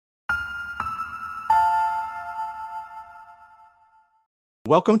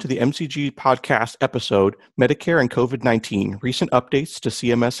Welcome to the MCG podcast episode, Medicare and COVID-19, Recent Updates to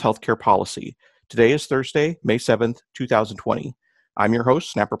CMS Healthcare Policy. Today is Thursday, May 7th, 2020. I'm your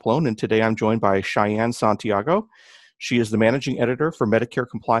host, Snapper Plone, and today I'm joined by Cheyenne Santiago. She is the Managing Editor for Medicare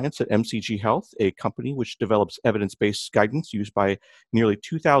Compliance at MCG Health, a company which develops evidence-based guidance used by nearly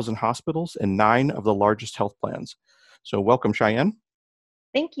 2,000 hospitals and 9 of the largest health plans. So welcome, Cheyenne.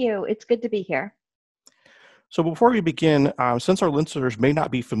 Thank you. It's good to be here. So before we begin, since our listeners may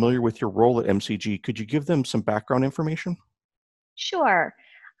not be familiar with your role at MCG, could you give them some background information? Sure.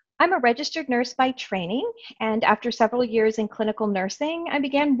 I'm a registered nurse by training, and after several years in clinical nursing, I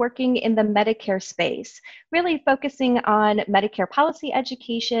began working in the Medicare space, really focusing on Medicare policy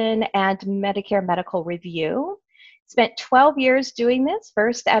education and Medicare medical review. Spent 12 years doing this,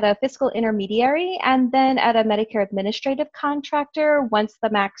 first at a fiscal intermediary and then at a Medicare administrative contractor once the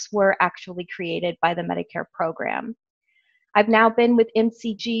MACs were actually created by the Medicare program. I've now been with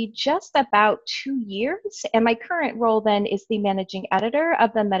MCG just about 2 years, and my current role then is the managing editor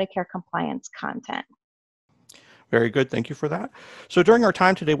of the Medicare compliance content. Very good. Thank you for that. So during our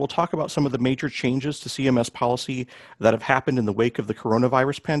time today, we'll talk about some of the major changes to CMS policy that have happened in the wake of the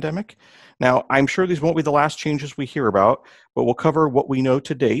coronavirus pandemic. Now, I'm sure these won't be the last changes we hear about, but we'll cover what we know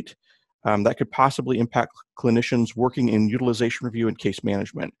to date that could possibly impact clinicians working in utilization review and case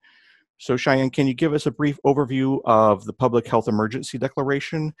management. So Cheyenne, can you give us a brief overview of the Public Health Emergency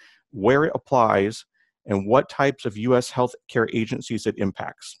Declaration, where it applies, and what types of U.S. healthcare agencies it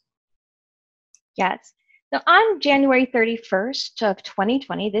impacts? Yes. So on January 31st of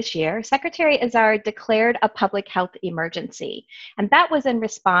 2020, this year, Secretary Azar declared a public health emergency. And that was in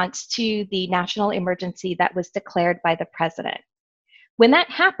response to the national emergency that was declared by the president. When that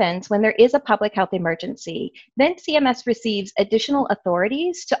happens, when there is a public health emergency, then CMS receives additional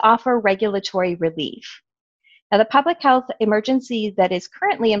authorities to offer regulatory relief. Now, the public health emergency that is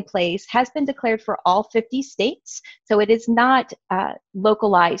currently in place has been declared for all 50 states, so it is not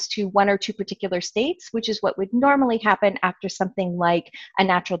localized to one or two particular states, which is what would normally happen after something like a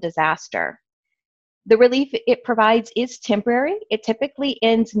natural disaster. The relief it provides is temporary. It typically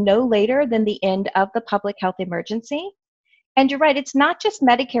ends no later than the end of the public health emergency. And you're right, it's not just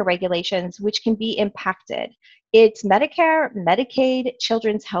Medicare regulations which can be impacted. It's Medicare, Medicaid,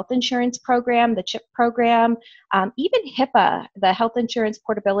 Children's Health Insurance Program, the CHIP program, even HIPAA, the Health Insurance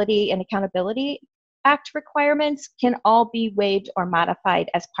Portability and Accountability Act requirements can all be waived or modified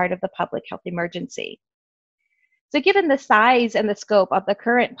as part of the public health emergency. So given the size and the scope of the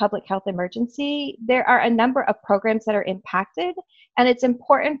current public health emergency, there are a number of programs that are impacted, and it's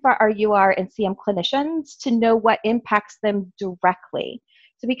important for our UR and CM clinicians to know what impacts them directly.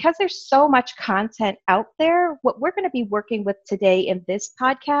 So because there's so much content out there, what we're going to be working with today in this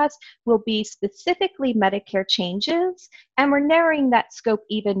podcast will be specifically Medicare changes, and we're narrowing that scope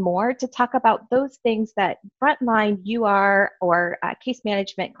even more to talk about those things that frontline UR or case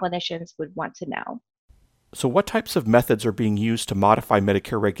management clinicians would want to know. So what types of methods are being used to modify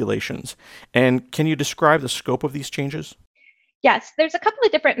Medicare regulations? And can you describe the scope of these changes? Yes, there's a couple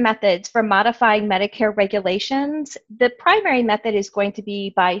of different methods for modifying Medicare regulations. The primary method is going to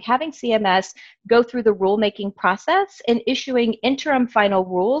be by having CMS go through the rulemaking process and issuing interim final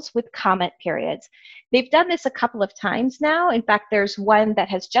rules with comment periods. They've done this a couple of times now. In fact, there's one that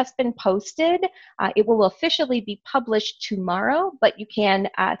has just been posted. It will officially be published tomorrow, but you can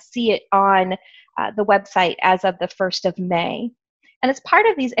see it on the website as of the 1st of May. And as part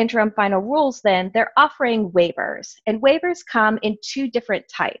of these interim final rules, then, they're offering waivers. And waivers come in two different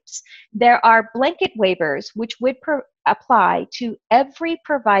types. There are blanket waivers, which would apply to every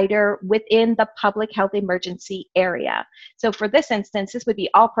provider within the public health emergency area. So for this instance, this would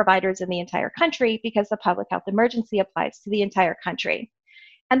be all providers in the entire country because the public health emergency applies to the entire country.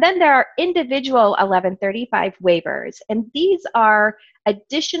 And then there are individual 1135 waivers. And these are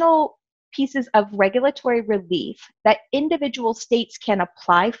additional pieces of regulatory relief that individual states can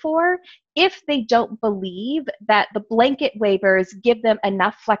apply for if they don't believe that the blanket waivers give them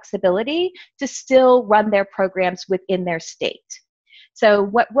enough flexibility to still run their programs within their state. So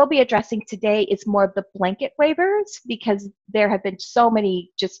what we'll be addressing today is more of the blanket waivers because there have been so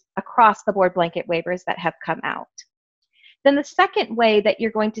many just across the board blanket waivers that have come out. Then the second way that you're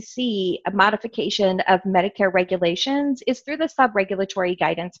going to see a modification of Medicare regulations is through the sub-regulatory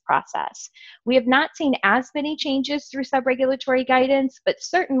guidance process. We have not seen as many changes through sub-regulatory guidance, but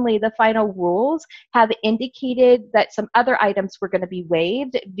certainly the final rules have indicated that some other items were going to be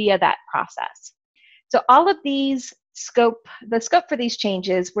waived via that process. So all of these the scope for these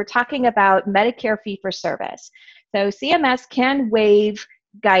changes, we're talking about Medicare fee-for-service. So CMS can waive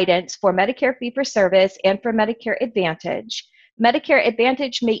guidance for Medicare fee-for-service and for Medicare Advantage. Medicare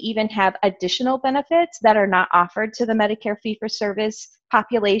Advantage may even have additional benefits that are not offered to the Medicare fee-for-service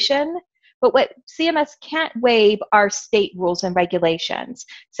population. But what CMS can't waive are state rules and regulations.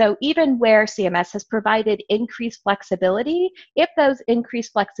 So even where CMS has provided increased flexibility, if those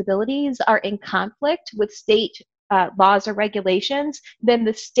increased flexibilities are in conflict with state laws or regulations, then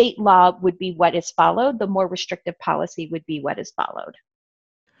the state law would be what is followed. The more restrictive policy would be what is followed.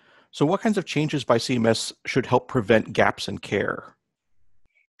 So what kinds of changes by CMS should help prevent gaps in care?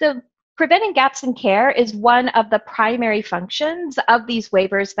 So preventing gaps in care is one of the primary functions of these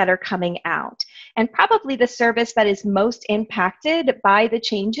waivers that are coming out. And probably the service that is most impacted by the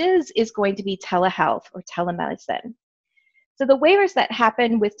changes is going to be telehealth or telemedicine. So the waivers that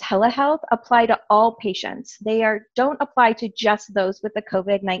happen with telehealth apply to all patients. They don't apply to just those with a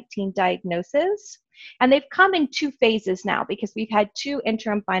COVID-19 diagnosis. And they've come in two phases now because we've had two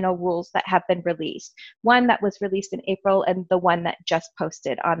interim final rules that have been released. One that was released in April and the one that just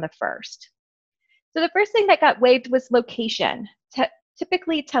posted on the 1st. So the first thing that got waived was location.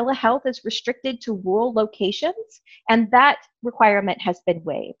 Typically, telehealth is restricted to rural locations, and that requirement has been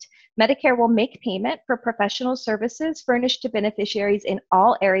waived. Medicare will make payment for professional services furnished to beneficiaries in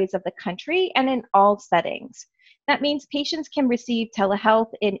all areas of the country and in all settings. That means patients can receive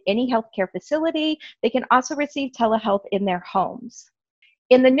telehealth in any healthcare facility. They can also receive telehealth in their homes.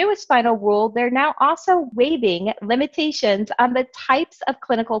 In the newest final rule, they're now also waiving limitations on the types of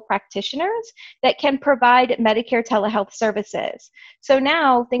clinical practitioners that can provide Medicare telehealth services. So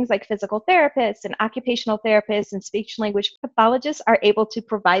now things like physical therapists and occupational therapists and speech language pathologists are able to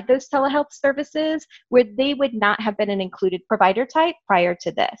provide those telehealth services where they would not have been an included provider type prior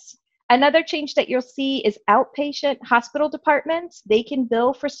to this. Another change that you'll see is outpatient hospital departments. They can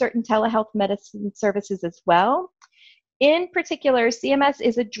bill for certain telehealth medicine services as well. In particular, CMS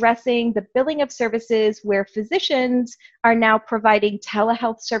is addressing the billing of services where physicians are now providing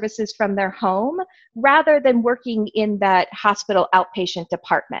telehealth services from their home rather than working in that hospital outpatient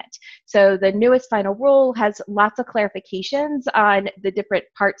department. So the newest final rule has lots of clarifications on the different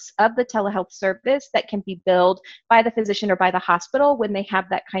parts of the telehealth service that can be billed by the physician or by the hospital when they have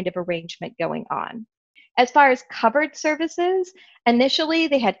that kind of arrangement going on. As far as covered services, initially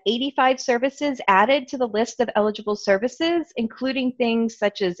they had 85 services added to the list of eligible services, including things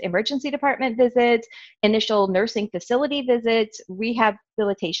such as emergency department visits, initial nursing facility visits,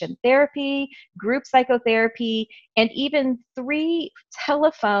 rehabilitation therapy, group psychotherapy, and even 3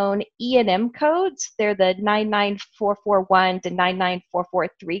 telephone E&M codes. They're the 99441 to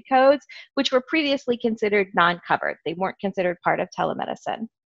 99443 codes, which were previously considered non-covered. They weren't considered part of telemedicine.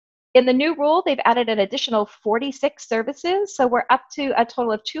 In the new rule, they've added an additional 46 services, so we're up to a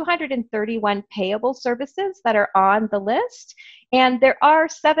total of 231 payable services that are on the list. And there are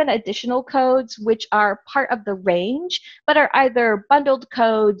 7 additional codes which are part of the range, but are either bundled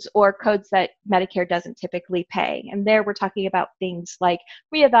codes or codes that Medicare doesn't typically pay. And there we're talking about things like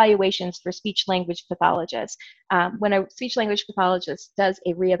reevaluations for speech language pathologists. When a speech language pathologist does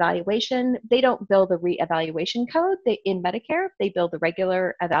a reevaluation, they don't bill the reevaluation code in Medicare, they bill the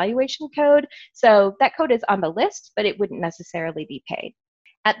regular evaluation code. So that code is on the list, but it wouldn't necessarily be paid.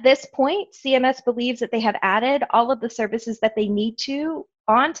 At this point, CMS believes that they have added all of the services that they need to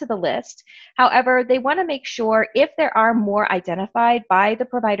onto the list. However, they want to make sure if there are more identified by the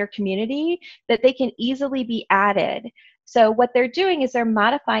provider community that they can easily be added. So what they're doing is they're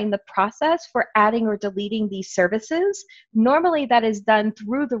modifying the process for adding or deleting these services. Normally that is done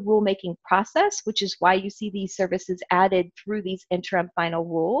through the rulemaking process, which is why you see these services added through these interim final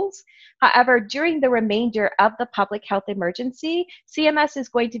rules. However, during the remainder of the public health emergency, CMS is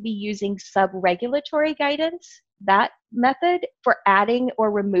going to be using sub-regulatory guidance, that method, for adding or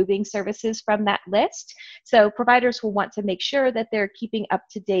removing services from that list. So providers will want to make sure that they're keeping up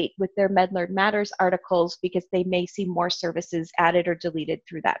to date with their MedLearn Matters articles because they may see more services added or deleted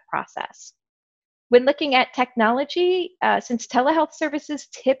through that process. When looking at technology, since telehealth services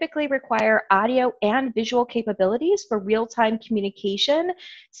typically require audio and visual capabilities for real-time communication,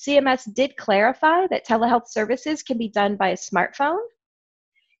 CMS did clarify that telehealth services can be done by a smartphone.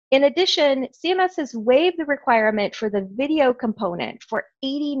 In addition, CMS has waived the requirement for the video component for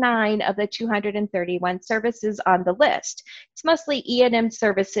 89 of the 231 services on the list. It's mostly E&M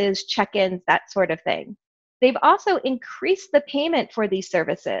services, check-ins, that sort of thing. They've also increased the payment for these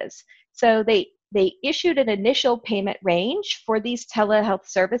services. So they issued an initial payment range for these telehealth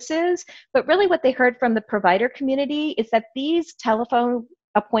services, but really what they heard from the provider community is that these telephone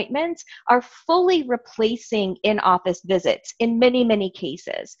appointments are fully replacing in-office visits in many, many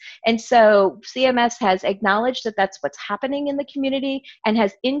cases. And so CMS has acknowledged that that's what's happening in the community and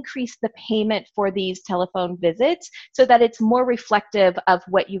has increased the payment for these telephone visits so that it's more reflective of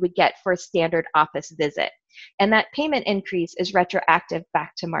what you would get for a standard office visit. And that payment increase is retroactive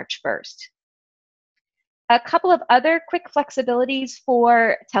back to March 1st. A couple of other quick flexibilities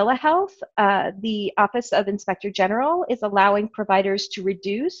for telehealth. The Office of Inspector General is allowing providers to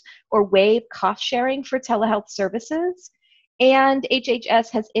reduce or waive cost sharing for telehealth services. And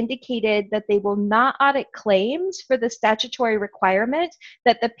HHS has indicated that they will not audit claims for the statutory requirement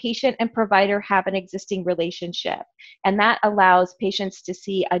that the patient and provider have an existing relationship. And that allows patients to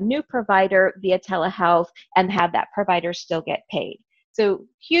see a new provider via telehealth and have that provider still get paid. So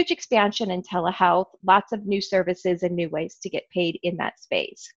huge expansion in telehealth, lots of new services and new ways to get paid in that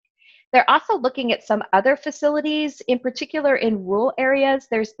space. They're also looking at some other facilities, in particular in rural areas.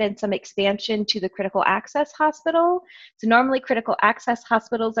 There's been some expansion to the critical access hospital. So normally critical access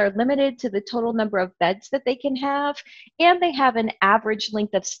hospitals are limited to the total number of beds that they can have, and they have an average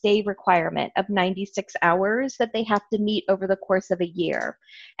length of stay requirement of 96 hours that they have to meet over the course of a year.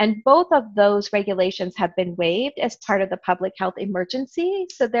 And both of those regulations have been waived as part of the public health emergency,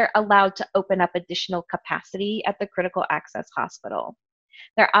 so they're allowed to open up additional capacity at the critical access hospital.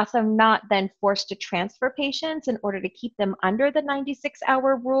 They're also not then forced to transfer patients in order to keep them under the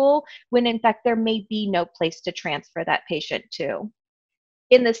 96-hour rule, when in fact there may be no place to transfer that patient to.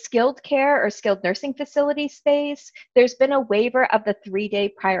 In the skilled care or skilled nursing facility space, there's been a waiver of the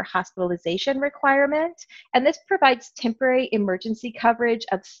 3-day prior hospitalization requirement, and this provides temporary emergency coverage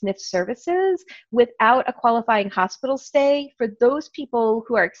of SNF services without a qualifying hospital stay for those people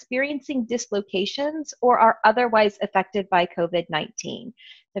who are experiencing dislocations or are otherwise affected by COVID-19.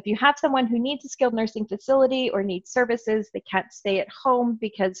 So if you have someone who needs a skilled nursing facility or needs services, they can't stay at home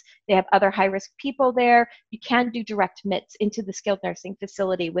because they have other high-risk people there, you can do direct MITs into the skilled nursing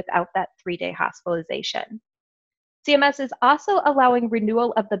facility without that 3-day hospitalization. CMS is also allowing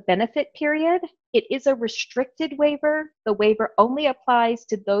renewal of the benefit period. It is a restricted waiver. The waiver only applies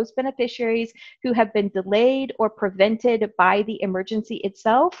to those beneficiaries who have been delayed or prevented by the emergency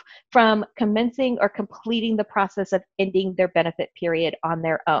itself from commencing or completing the process of ending their benefit period on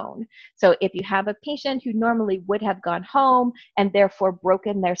their own. So if you have a patient who normally would have gone home and therefore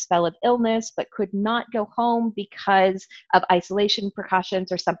broken their spell of illness but could not go home because of isolation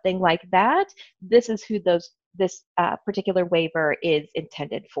precautions or something like that, this is who this particular waiver is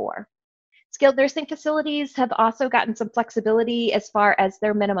intended for. Skilled nursing facilities have also gotten some flexibility as far as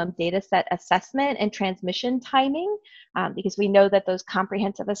their minimum data set assessment and transmission timing, because we know that those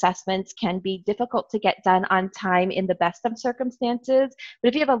comprehensive assessments can be difficult to get done on time in the best of circumstances. But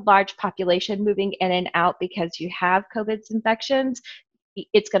if you have a large population moving in and out because you have COVID infections,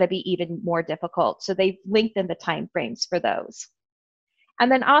 it's going to be even more difficult. So they've lengthened the time frames for those.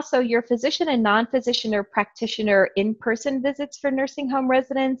 And then also your physician and non-physician or practitioner in-person visits for nursing home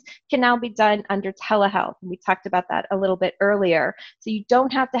residents can now be done under telehealth. And we talked about that a little bit earlier. So you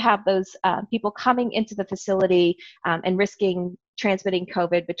don't have to have those people coming into the facility and risking transmitting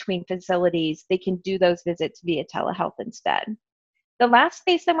COVID between facilities. They can do those visits via telehealth instead. The last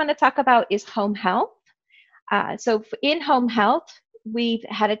space I want to talk about is home health. So in home health, we've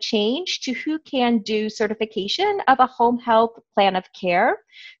had a change to who can do certification of a home health plan of care.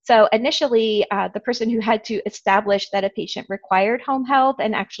 So initially, the person who had to establish that a patient required home health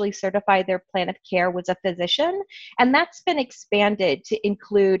and actually certify their plan of care was a physician. And that's been expanded to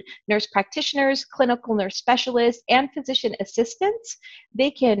include nurse practitioners, clinical nurse specialists, and physician assistants. They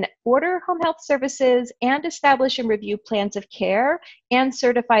can order home health services and establish and review plans of care and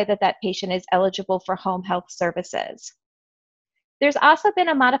certify that that patient is eligible for home health services. There's also been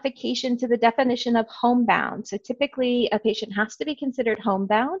a modification to the definition of homebound. So typically, a patient has to be considered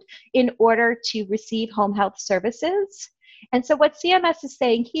homebound in order to receive home health services. And so what CMS is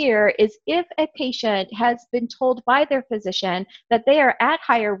saying here is if a patient has been told by their physician that they are at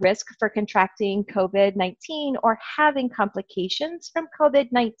higher risk for contracting COVID-19 or having complications from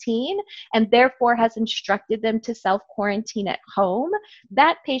COVID-19, and therefore has instructed them to self-quarantine at home,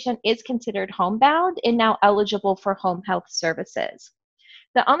 that patient is considered homebound and now eligible for home health services.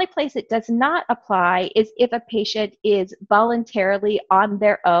 The only place it does not apply is if a patient is voluntarily on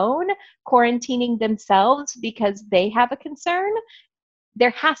their own, quarantining themselves because they have a concern. There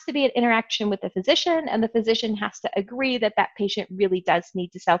has to be an interaction with the physician, and the physician has to agree that that patient really does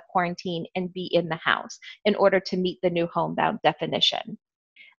need to self-quarantine and be in the house in order to meet the new homebound definition.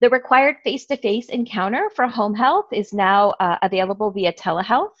 The required face-to-face encounter for home health is now available via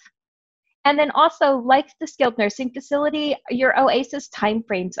telehealth. And then also, like the skilled nursing facility, your OASIS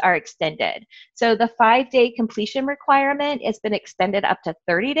timeframes are extended. So the 5-day completion requirement has been extended up to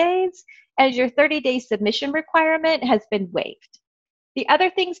 30 days, and your 30-day submission requirement has been waived. The other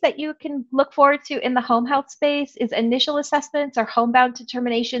things that you can look forward to in the home health space is initial assessments or homebound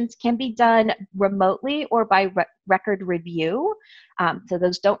determinations can be done remotely or by record review. So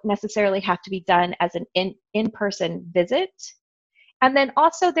those don't necessarily have to be done as an in-person visit. And then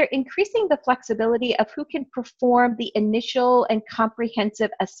also they're increasing the flexibility of who can perform the initial and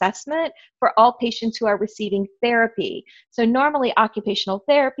comprehensive assessment for all patients who are receiving therapy. So normally occupational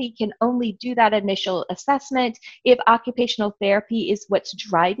therapy can only do that initial assessment if occupational therapy is what's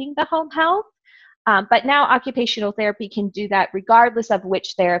driving the home health. But now occupational therapy can do that regardless of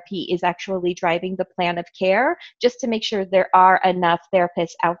which therapy is actually driving the plan of care, just to make sure there are enough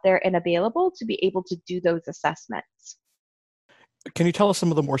therapists out there and available to be able to do those assessments. Can you tell us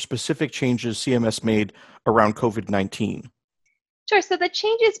some of the more specific changes CMS made around COVID-19? Sure. So the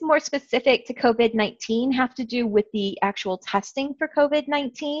changes more specific to COVID-19 have to do with the actual testing for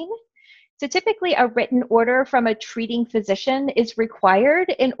COVID-19. So typically a written order from a treating physician is required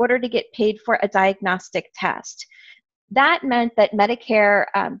in order to get paid for a diagnostic test. That meant that Medicare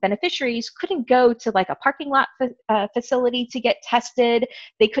beneficiaries couldn't go to like a parking lot facility to get tested.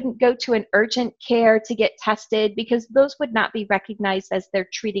 They couldn't go to an urgent care to get tested because those would not be recognized as their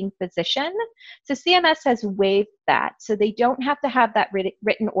treating physician. So CMS has waived that. So they don't have to have that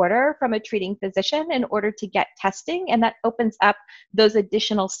written order from a treating physician in order to get testing, and that opens up those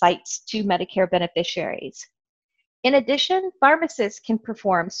additional sites to Medicare beneficiaries. In addition, pharmacists can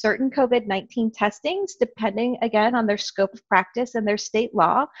perform certain COVID-19 testings depending, again, on their scope of practice and their state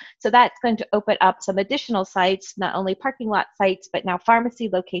law. So that's going to open up some additional sites, not only parking lot sites, but now pharmacy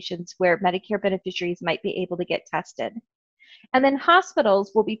locations where Medicare beneficiaries might be able to get tested. And then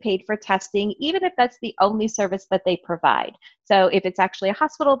hospitals will be paid for testing, even if that's the only service that they provide. So if it's actually a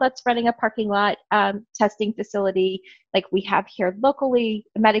hospital that's running a parking lot testing facility, like we have here locally,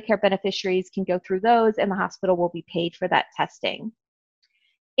 Medicare beneficiaries can go through those and the hospital will be paid for that testing.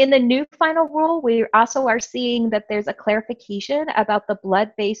 In the new final rule, we also are seeing that there's a clarification about the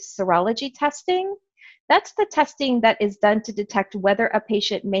blood-based serology testing. That's the testing that is done to detect whether a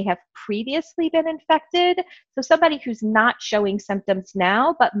patient may have previously been infected. So somebody who's not showing symptoms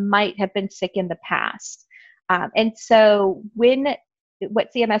now, but might have been sick in the past. And so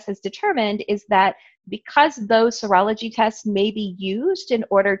what CMS has determined is that because those serology tests may be used in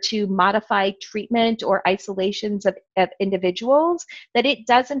order to modify treatment or isolations of individuals, that it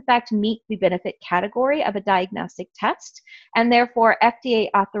does in fact meet the benefit category of a diagnostic test, and therefore FDA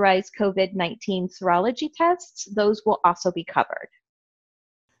authorized COVID-19 serology tests, those will also be covered.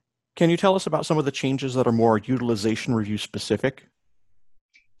 Can you tell us about some of the changes that are more utilization review specific?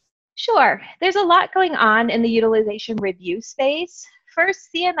 Sure. There's a lot going on in the utilization review space. First,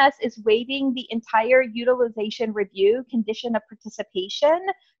 CMS is waiving the entire utilization review condition of participation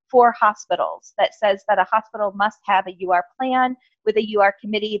for hospitals that says that a hospital must have a UR plan with a UR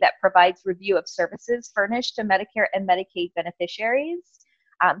committee that provides review of services furnished to Medicare and Medicaid beneficiaries.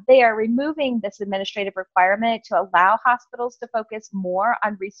 They are removing this administrative requirement to allow hospitals to focus more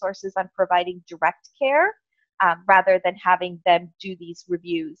on resources on providing direct care rather than having them do these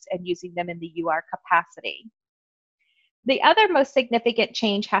reviews and using them in the UR capacity. The other most significant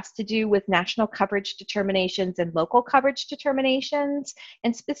change has to do with national coverage determinations and local coverage determinations,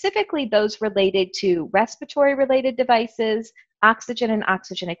 and specifically those related to respiratory-related devices, oxygen and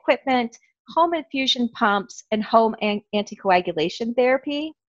oxygen equipment, home infusion pumps, and home anticoagulation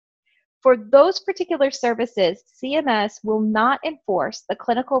therapy. For those particular services, CMS will not enforce the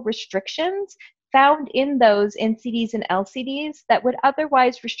clinical restrictions found in those NCDs and LCDs that would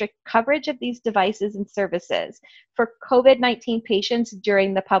otherwise restrict coverage of these devices and services for COVID-19 patients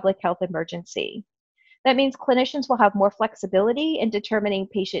during the public health emergency. That means clinicians will have more flexibility in determining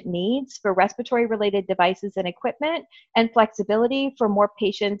patient needs for respiratory-related devices and equipment, and flexibility for more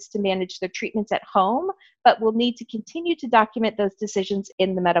patients to manage their treatments at home, but will need to continue to document those decisions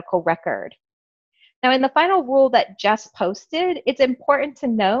in the medical record. Now, in the final rule that just posted, it's important to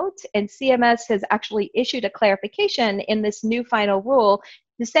note, and CMS has actually issued a clarification in this new final rule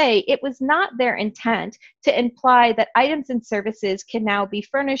to say it was not their intent to imply that items and services can now be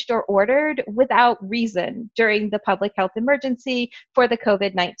furnished or ordered without reason during the public health emergency for the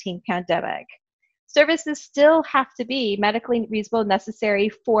COVID-19 pandemic. Services still have to be medically reasonable and necessary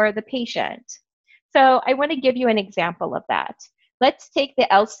for the patient. So I want to give you an example of that. Let's take the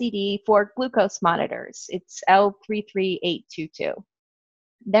LCD for glucose monitors. It's L33822.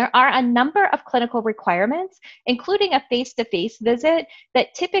 There are a number of clinical requirements, including a face-to-face visit,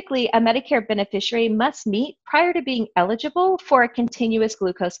 that typically a Medicare beneficiary must meet prior to being eligible for a continuous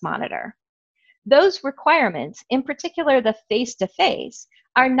glucose monitor. Those requirements, in particular the face-to-face,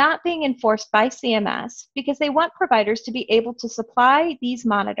 are not being enforced by CMS because they want providers to be able to supply these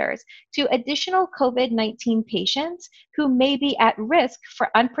monitors to additional COVID-19 patients who may be at risk for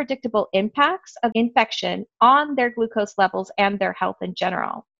unpredictable impacts of infection on their glucose levels and their health in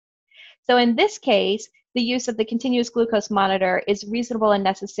general. So in this case, the use of the continuous glucose monitor is reasonable and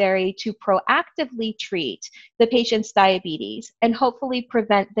necessary to proactively treat the patient's diabetes and hopefully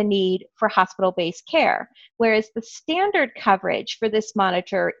prevent the need for hospital-based care, whereas the standard coverage for this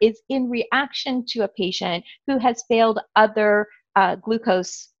monitor is in reaction to a patient who has failed other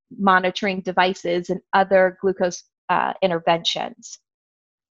glucose monitoring devices and other glucose interventions.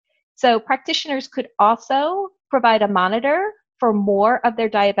 So practitioners could also provide a monitor for more of their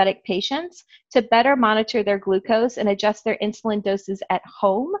diabetic patients to better monitor their glucose and adjust their insulin doses at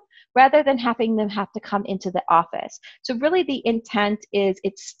home rather than having them have to come into the office. So really the intent is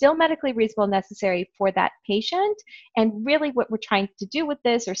it's still medically reasonable and necessary for that patient. And really what we're trying to do with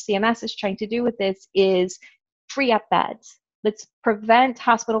this, or CMS is trying to do with this, is free up beds. Let's prevent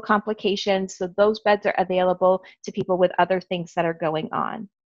hospital complications so those beds are available to people with other things that are going on.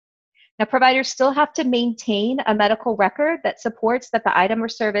 Now, providers still have to maintain a medical record that supports that the item or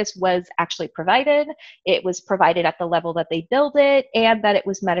service was actually provided, it was provided at the level that they billed it, and that it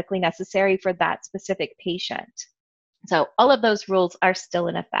was medically necessary for that specific patient. So all of those rules are still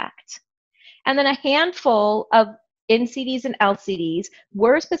in effect. And then a handful of NCDs and LCDs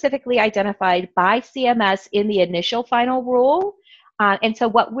were specifically identified by CMS in the initial final rule. And so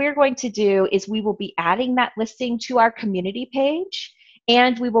what we're going to do is we will be adding that listing to our community page.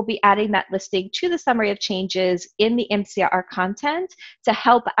 And we will be adding that listing to the summary of changes in the MCR content to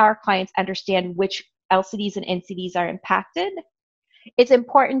help our clients understand which LCDs and NCDs are impacted. It's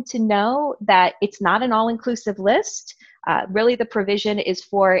important to know that it's not an all-inclusive list. Really, the provision is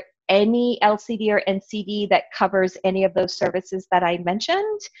for any LCD or NCD that covers any of those services that I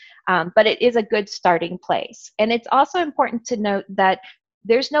mentioned, but it is a good starting place. And it's also important to note that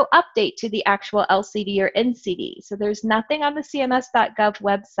there's no update to the actual LCD or NCD. So there's nothing on the cms.gov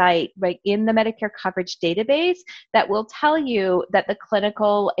website, right, in the Medicare coverage database that will tell you that the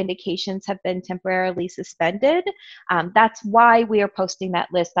clinical indications have been temporarily suspended. That's why we are posting that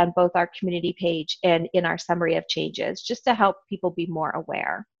list on both our community page and in our summary of changes, just to help people be more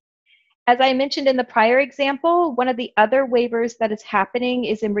aware. As I mentioned in the prior example, one of the other waivers that is happening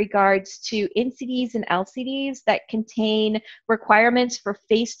is in regards to NCDs and LCDs that contain requirements for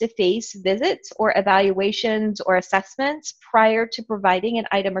face-to-face visits or evaluations or assessments prior to providing an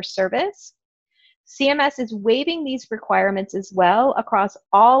item or service. CMS is waiving these requirements as well across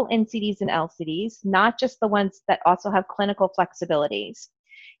all NCDs and LCDs, not just the ones that also have clinical flexibilities.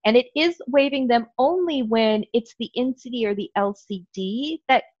 And it is waiving them only when it's the NCD or the LCD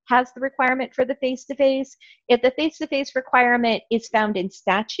that has the requirement for the face-to-face. If the face-to-face requirement is found in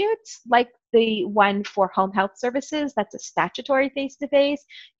statutes, like the one for home health services, that's a statutory face-to-face,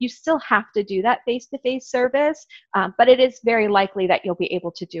 you still have to do that face-to-face service, but it is very likely that you'll be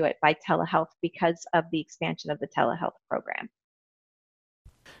able to do it by telehealth because of the expansion of the telehealth program.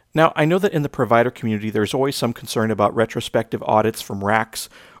 Now, I know that in the provider community, there's always some concern about retrospective audits from RACs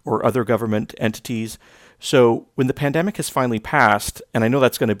or other government entities. So when the pandemic has finally passed, and I know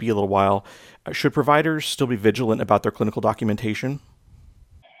that's going to be a little while, should providers still be vigilant about their clinical documentation?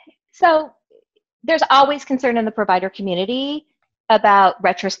 So there's always concern in the provider community about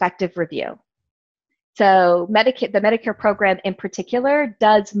retrospective review. So the Medicare program in particular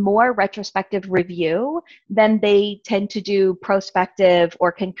does more retrospective review than they tend to do prospective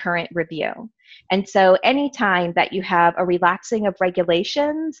or concurrent review. And so anytime that you have a relaxing of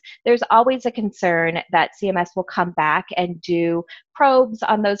regulations, there's always a concern that CMS will come back and do probes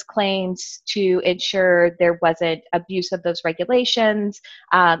on those claims to ensure there wasn't abuse of those regulations.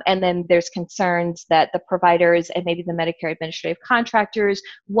 And then there's concerns that the providers and maybe the Medicare administrative contractors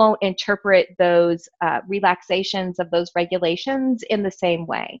won't interpret those relaxations of those regulations in the same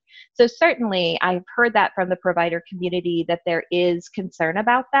way. So certainly I've heard that from the provider community that there is concern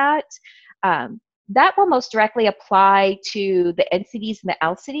about that. That will most directly apply to the NCDs and the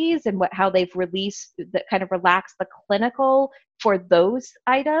LCDs and how they've released that kind of relaxed the clinical for those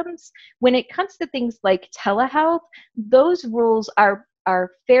items. When it comes to things like telehealth, those rules are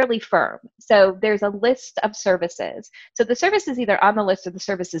fairly firm. So there's a list of services. So the service is either on the list or the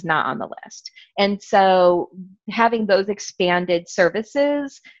service is not on the list. And so having those expanded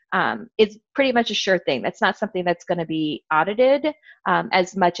services is pretty much a sure thing. That's not something that's going to be audited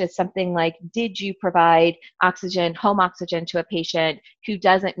as much as something like, did you provide oxygen, home oxygen to a patient who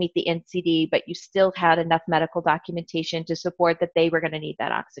doesn't meet the NCD, but you still had enough medical documentation to support that they were going to need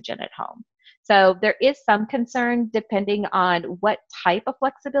that oxygen at home. So there is some concern depending on what type of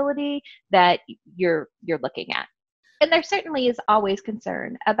flexibility that you're looking at. And there certainly is always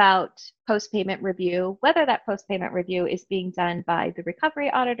concern about post-payment review, whether that post-payment review is being done by the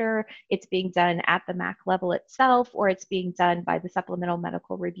recovery auditor, it's being done at the MAC level itself, or it's being done by the supplemental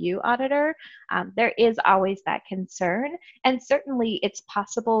medical review auditor. There is always that concern. And certainly it's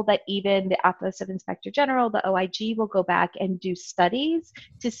possible that even the Office of Inspector General, the OIG, will go back and do studies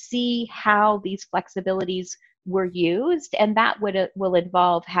to see how these flexibilities were used, and that will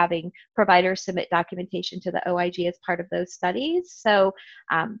involve having providers submit documentation to the OIG as part of those studies. So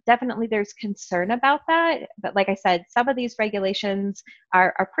definitely there's concern about that. But like I said, some of these regulations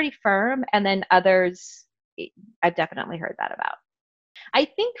are pretty firm, and then others I've definitely heard that about. I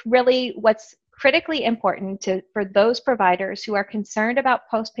think really what's critically important for those providers who are concerned about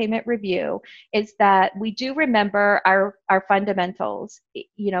post-payment review is that we do remember our fundamentals.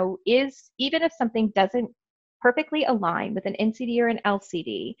 Even if something doesn't perfectly align with an NCD or an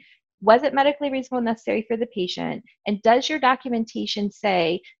LCD, was it medically reasonable and necessary for the patient? And does your documentation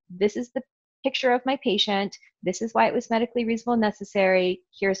say, this is the picture of my patient, this is why it was medically reasonable and necessary,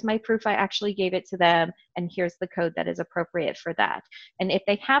 here's my proof I actually gave it to them, and here's the code that is appropriate for that. And if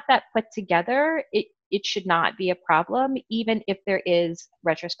they have that put together, it should not be a problem, even if there is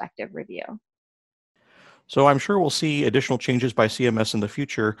retrospective review. So I'm sure we'll see additional changes by CMS in the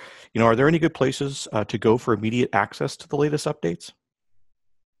future. Are there any good places to go for immediate access to the latest updates?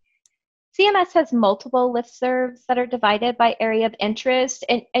 CMS has multiple listservs that are divided by area of interest,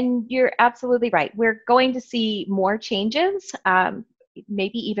 and you're absolutely right. We're going to see more changes,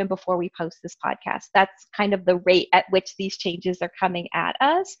 maybe even before we post this podcast. That's kind of the rate at which these changes are coming at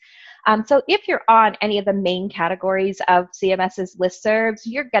us. So if you're on any of the main categories of CMS's listservs,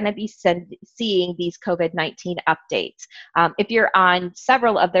 you're going to be seeing these COVID-19 updates. If you're on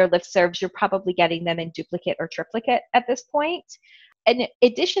several of their listservs, you're probably getting them in duplicate or triplicate at this point. In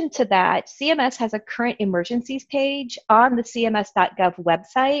addition to that, CMS has a current emergencies page on the cms.gov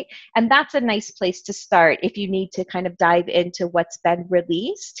website, and that's a nice place to start if you need to kind of dive into what's been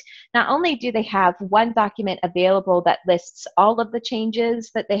released. Not only do they have one document available that lists all of the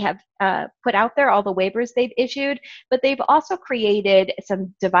changes that they have put out there, all the waivers they've issued, but they've also created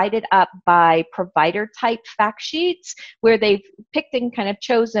some divided up by provider type fact sheets where they've picked and kind of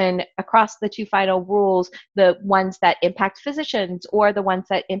chosen across the two final rules the ones that impact physicians or the ones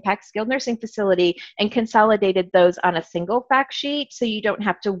that impact skilled nursing facility, and consolidated those on a single fact sheet so you don't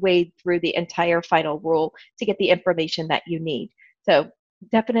have to wade through the entire final rule to get the information that you need. So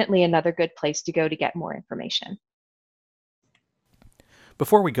definitely another good place to go to get more information.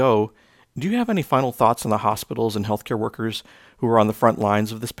 Before we go, do you have any final thoughts on the hospitals and healthcare workers who are on the front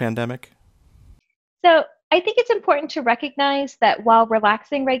lines of this pandemic? So I think it's important to recognize that while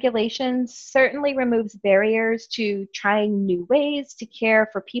relaxing regulations certainly removes barriers to trying new ways to care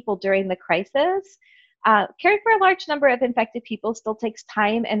for people during the crisis, caring for a large number of infected people still takes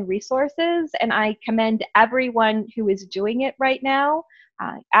time and resources, and I commend everyone who is doing it right now.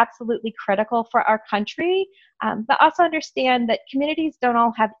 Absolutely critical for our country, but also understand that communities don't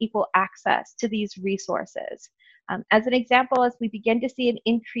all have equal access to these resources. As an example, as we begin to see an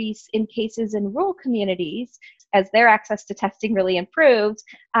increase in cases in rural communities, as their access to testing really improves,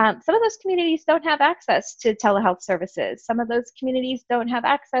 some of those communities don't have access to telehealth services. Some of those communities don't have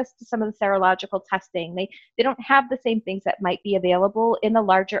access to some of the serological testing. They don't have the same things that might be available in the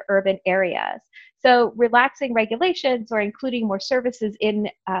larger urban areas. So relaxing regulations or including more services in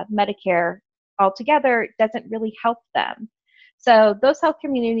Medicare altogether doesn't really help them. So those health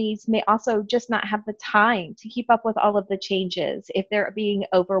communities may also just not have the time to keep up with all of the changes if they're being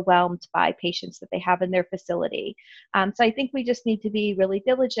overwhelmed by patients that they have in their facility. So I think we just need to be really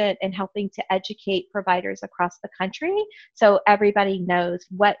diligent in helping to educate providers across the country so everybody knows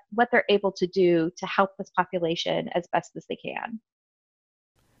what they're able to do to help this population as best as they can.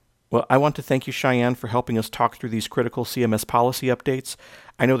 Well, I want to thank you, Cheyenne, for helping us talk through these critical CMS policy updates.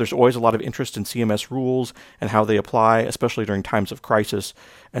 I know there's always a lot of interest in CMS rules and how they apply, especially during times of crisis.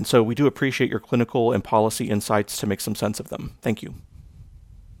 And so we do appreciate your clinical and policy insights to make some sense of them. Thank you.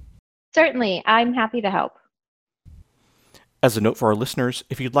 Certainly. I'm happy to help. As a note for our listeners,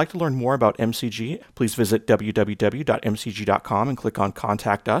 if you'd like to learn more about MCG, please visit www.mcg.com and click on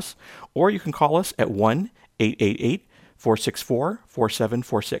Contact Us, or you can call us at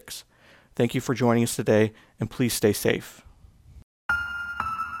 1-888-464-4746. Thank you for joining us today, and please stay safe.